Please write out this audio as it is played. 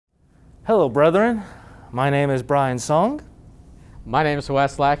Hello, brethren. My name is Brian Song. My name is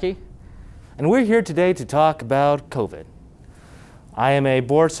Wes Lackey. And we're here today to talk about COVID. I am a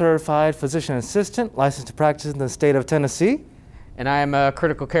board-certified physician assistant licensed to practice in the state of Tennessee. And I am a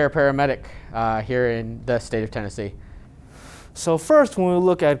critical care paramedic here in the state of Tennessee. So first, when we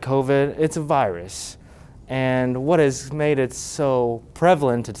look at COVID, it's a virus. And what has made it so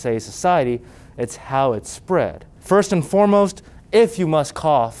prevalent in today's society, it's how it's spread. First and foremost, if you must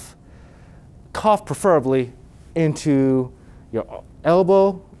cough preferably into your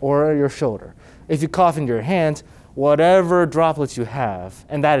elbow or your shoulder. If you cough into your hands, whatever droplets you have,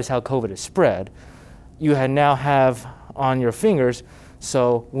 and that is how COVID is spread, you now have on your fingers.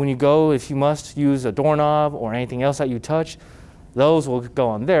 So when you go, if you must use a doorknob or anything else that you touch, those will go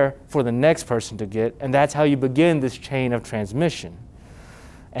on there for the next person to get, and that's how you begin this chain of transmission.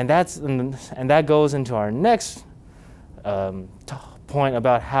 And that goes into our next point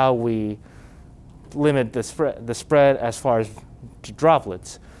about how we limit the spread as far as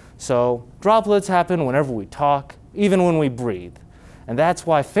droplets. So droplets happen whenever we talk, even when we breathe. And that's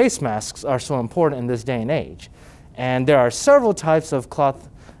why face masks are so important in this day and age. And there are several types of cloth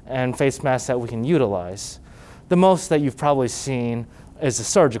and face masks that we can utilize. The most that you've probably seen is a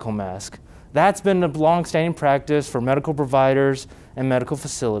surgical mask. That's been a long-standing practice for medical providers and medical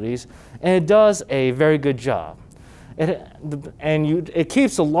facilities, and it does a very good job. It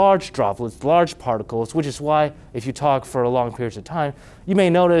keeps the large droplets, large particles, which is why if you talk for a long period of time, you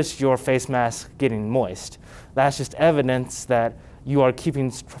may notice your face mask getting moist. That's just evidence that you are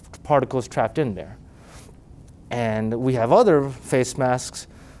keeping particles trapped in there. And we have other face masks.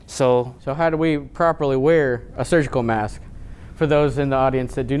 So how do we properly wear a surgical mask for those in the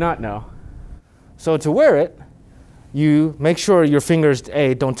audience that do not know? So to wear it, you make sure your fingers,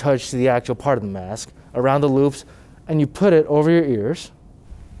 don't touch the actual part of the mask, around the loops, and you put it over your ears.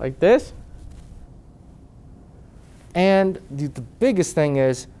 Like this? And the biggest thing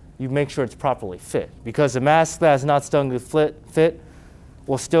is you make sure it's properly fit, because a mask that is not snugly fit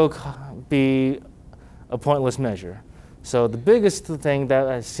will still be a pointless measure. So the biggest thing that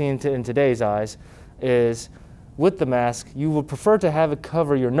I've seen in today's eyes is with the mask, you would prefer to have it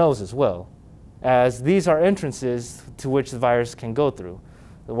cover your nose as well, as these are entrances to which the virus can go through,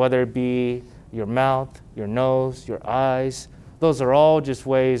 whether it be your mouth, your nose, your eyes. Those are all just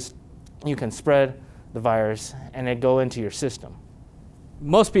ways you can spread the virus and it go into your system.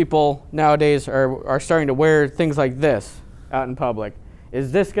 Most people nowadays are starting to wear things like this out in public.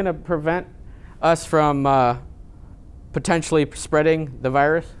 Is this going to prevent us from potentially spreading the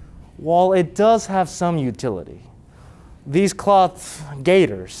virus? While it does have some utility, these cloth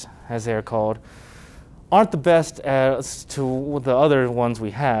gaiters, as they're called, aren't the best as to the other ones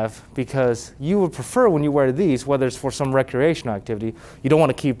we have, because you would prefer when you wear these, whether it's for some recreational activity, you don't want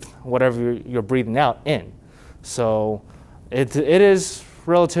to keep whatever you're breathing out in. So it is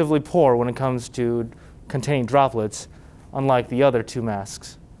relatively poor when it comes to containing droplets, unlike the other two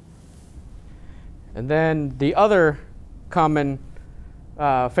masks. And then the other common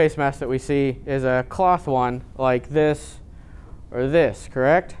face mask that we see is a cloth one like this or this,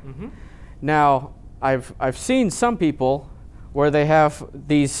 correct? Mm-hmm. Now, I've seen some people where they have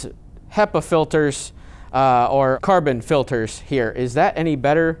these HEPA filters or carbon filters here. Is that any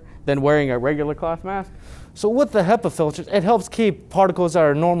better than wearing a regular cloth mask? So with the HEPA filters, it helps keep particles that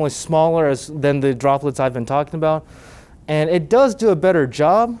are normally smaller than the droplets I've been talking about. And it does do a better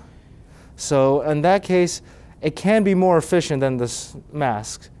job. So in that case, it can be more efficient than this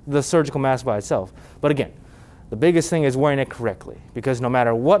mask, the surgical mask by itself. But again, the biggest thing is wearing it correctly, because no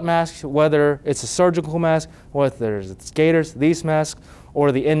matter what mask, whether it's a surgical mask, whether it's gaiters, these masks,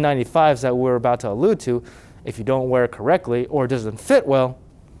 or the N95s that we're about to allude to, if you don't wear it correctly or it doesn't fit well,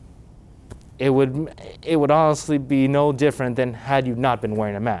 it would honestly be no different than had you not been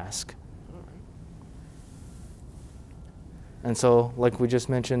wearing a mask. And so, like we just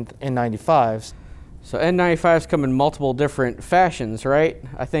mentioned, N95s. So N95s come in multiple different fashions, right?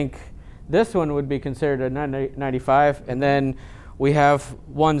 I think this one would be considered a N95, and then we have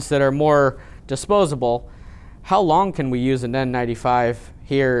ones that are more disposable. How long can we use an N95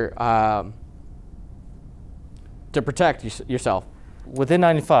 here to protect yourself? With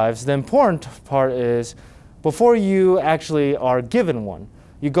N95s, the important part is before you actually are given one,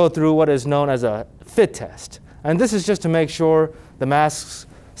 you go through what is known as a fit test. And this is just to make sure the mask's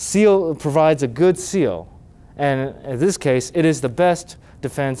seal provides a good seal. And in this case, it is the best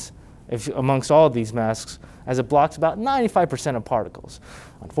defense amongst all of these masks, as it blocks about 95% of particles.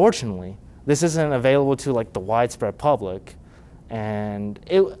 Unfortunately, this isn't available to like the widespread public. And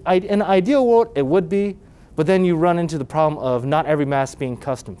in an ideal world, it would be, but then you run into the problem of not every mask being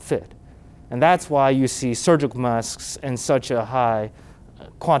custom fit. And that's why you see surgical masks in such a high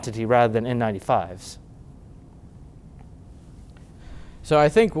quantity rather than N95s. So I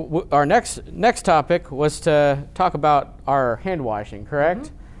think our next topic was to talk about our hand washing, correct?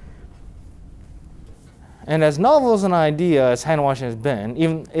 Mm-hmm. And as novel as an idea as hand washing has been,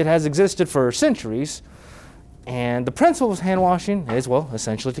 even it has existed for centuries, and the principle of hand washing is, well,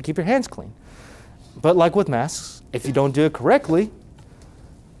 essentially to keep your hands clean. But like with masks, if you don't do it correctly,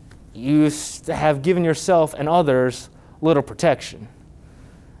 you have given yourself and others little protection.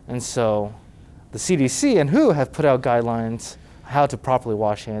 And so the CDC and WHO have put out guidelines how to properly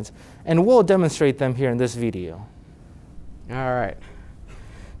wash hands, and we'll demonstrate them here in this video. All right.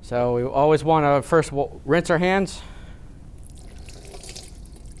 So we always want to first rinse our hands.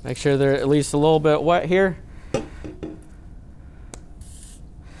 Make sure they're at least a little bit wet here.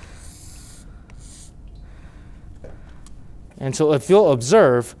 And so if you'll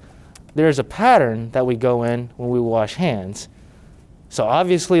observe, there's a pattern that we go in when we wash hands. So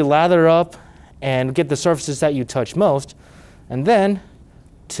obviously lather up and get the surfaces that you touch most. And then,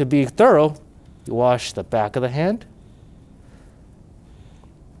 to be thorough, you wash the back of the hand,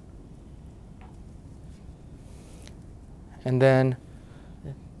 and then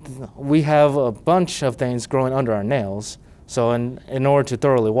we have a bunch of things growing under our nails. So in order to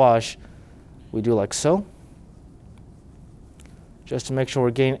thoroughly wash, we do like so, just to make sure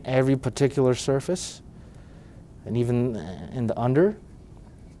we're getting every particular surface, and even in the under.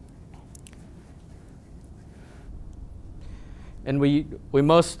 And we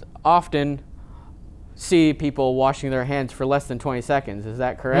most often see people washing their hands for less than 20 seconds. Is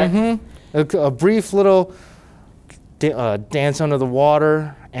that correct? Mm-hmm. A brief little dance under the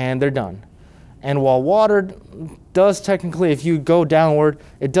water, and they're done. And while water does technically, if you go downward,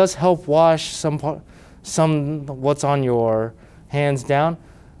 it does help wash some what's on your hands down.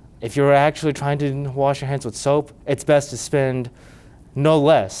 If you're actually trying to wash your hands with soap, it's best to spend no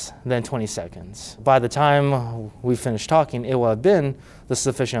less than 20 seconds. By the time we finish talking, it will have been the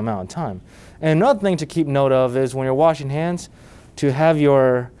sufficient amount of time. And another thing to keep note of is when you're washing hands, to have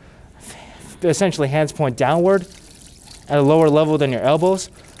your essentially hands point downward at a lower level than your elbows,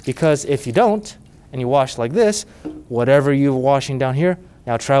 because if you don't, and you wash like this, whatever you're washing down here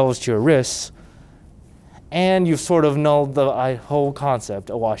now travels to your wrists, and you've sort of nulled the whole concept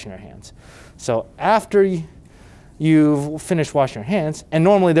of washing your hands. So after you've finished washing your hands, and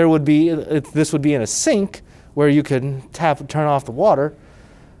normally this would be in a sink where you could turn off the water.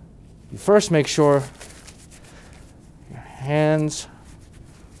 You first make sure your hands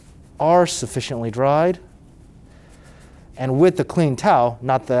are sufficiently dried, and with the clean towel,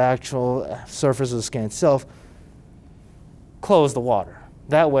 not the actual surface of the skin itself, close the water.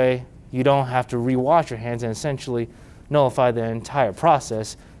 That way you don't have to rewash your hands and essentially nullify the entire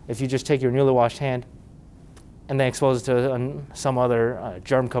process if you just take your newly washed hand and then expose it to some other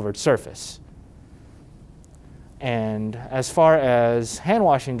germ-covered surface. And as far as hand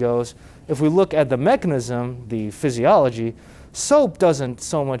washing goes, if we look at the mechanism, the physiology, soap doesn't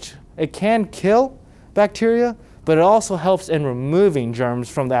so much, it can kill bacteria, but it also helps in removing germs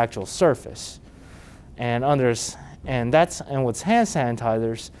from the actual surface. And with hand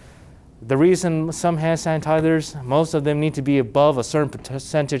sanitizers, the reason some hand sanitizers, most of them need to be above a certain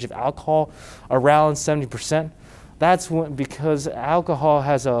percentage of alcohol, around 70%. That's because alcohol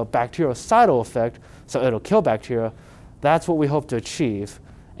has a bactericidal effect, so it'll kill bacteria. That's what we hope to achieve.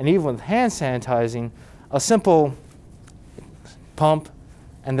 And even with hand sanitizing, a simple pump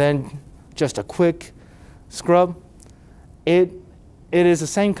and then just a quick scrub, it is the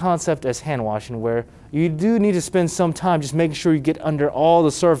same concept as hand washing, where you do need to spend some time just making sure you get under all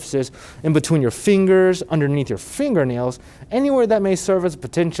the surfaces, in between your fingers, underneath your fingernails, anywhere that may serve as a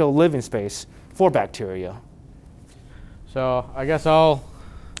potential living space for bacteria. So I guess I'll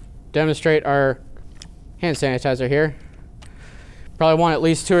demonstrate our hand sanitizer here. Probably want at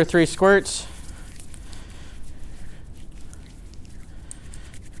least 2 or 3 squirts.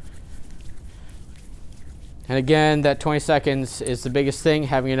 And again, that 20 seconds is the biggest thing,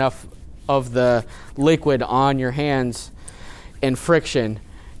 having enough of the liquid on your hands and friction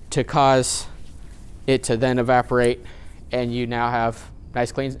to cause it to then evaporate, and you now have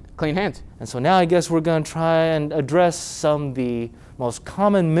nice clean hands. And so now I guess we're going to try and address some of the most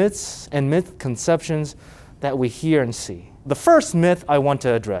common myths and misconceptions that we hear and see. The first myth I want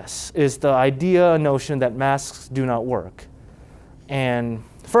to address is the notion that masks do not work. And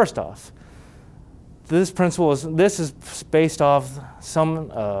first off, this is based off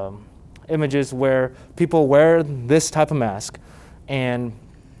some images where people wear this type of mask and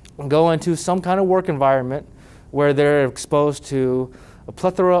go into some kind of work environment where they're exposed to a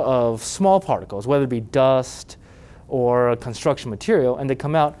plethora of small particles, whether it be dust or a construction material, and they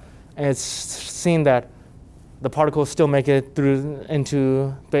come out, and it's seen that the particles still make it through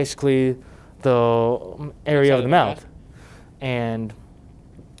into basically the area of the mouth. And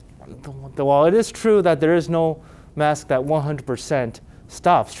while it is true that there is no mask that 100%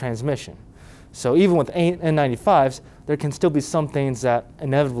 stops transmission, so even with N95s, there can still be some things that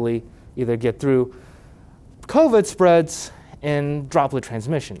inevitably either get through. COVID spreads in droplet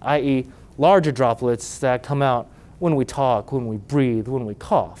transmission, i.e. larger droplets that come out when we talk, when we breathe, when we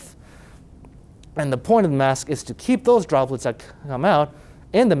cough. And the point of the mask is to keep those droplets that come out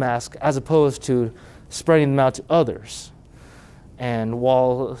in the mask as opposed to spreading them out to others. And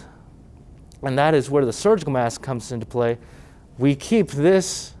that is where the surgical mask comes into play. We keep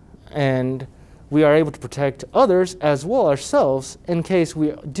this and we are able to protect others as well ourselves in case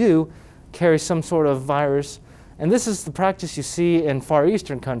we do carry some sort of virus. And this is the practice you see in Far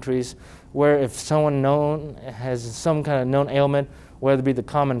Eastern countries, where if someone has some kind of known ailment, whether it be the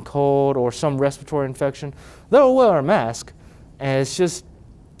common cold or some respiratory infection, they'll wear a mask. And it's just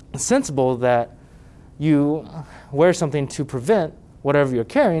sensible that you wear something to prevent whatever you're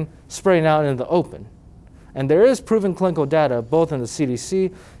carrying spreading out into the open. And there is proven clinical data, both in the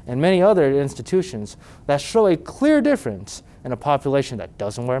CDC and many other institutions, that show a clear difference in a population that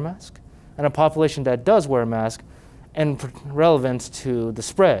doesn't wear a mask and a population that does wear a mask, and relevance to the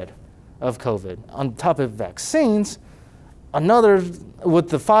spread of COVID. On top of vaccines, with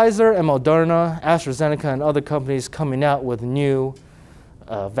the Pfizer and Moderna, AstraZeneca, and other companies coming out with new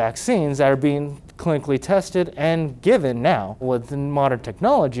vaccines that are being clinically tested and given now. With modern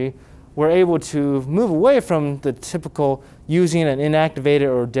technology, we're able to move away from the typical using an inactivated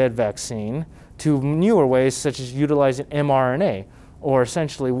or dead vaccine to newer ways, such as utilizing mRNA, or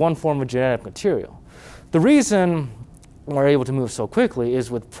essentially one form of genetic material. The reason we're able to move so quickly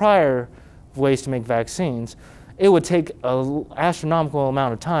is with prior ways to make vaccines, it would take an astronomical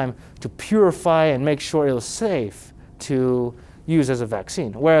amount of time to purify and make sure it was safe to use as a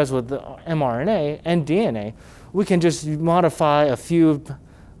vaccine. Whereas with the mRNA and DNA, we can just modify a few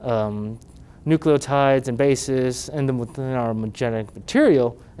nucleotides and bases within our genetic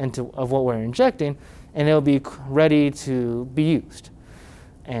material of what we're injecting, and it'll be ready to be used.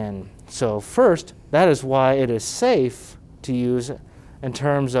 And so first, that is why it is safe to use in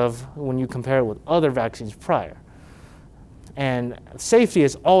terms of when you compare it with other vaccines prior. And safety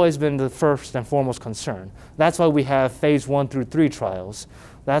has always been the first and foremost concern. That's why we have phase 1 through 3 trials.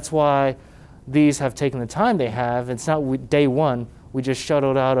 That's why these have taken the time they have. It's not day one, we just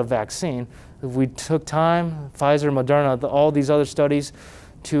shuttled out a vaccine. We took time, Pfizer, Moderna, all these other studies,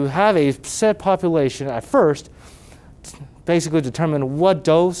 to have a set population at first, basically determine what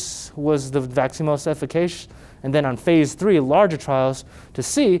dose was the vaccine most efficacious, and then on phase 3, larger trials, to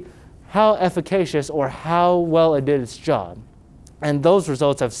see how efficacious or how well it did its job. And those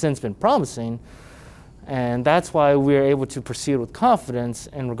results have since been promising, and that's why we're able to proceed with confidence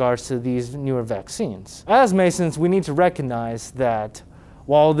in regards to these newer vaccines. As Masons, we need to recognize that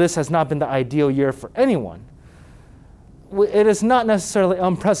while this has not been the ideal year for anyone, it is not necessarily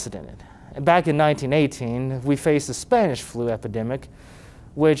unprecedented. Back in 1918, we faced the Spanish flu epidemic,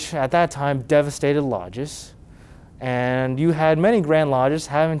 which at that time devastated lodges. And you had many Grand Lodges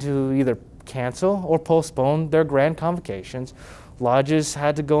having to either cancel or postpone their grand convocations. Lodges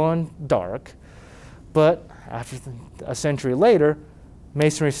had to go on dark. But after a century later,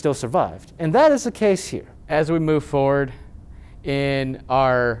 Masonry still survived. And that is the case here. As we move forward in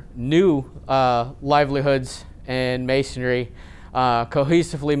our new livelihoods in Masonry,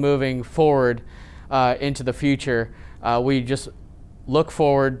 cohesively moving forward into the future, we just look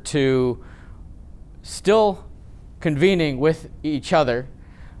forward to still convening with each other,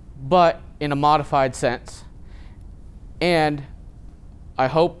 but in a modified sense. And I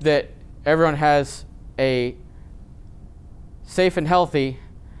hope that everyone has a safe and healthy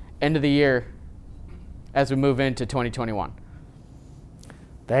end of the year as we move into 2021.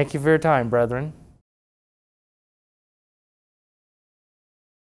 Thank you for your time, brethren.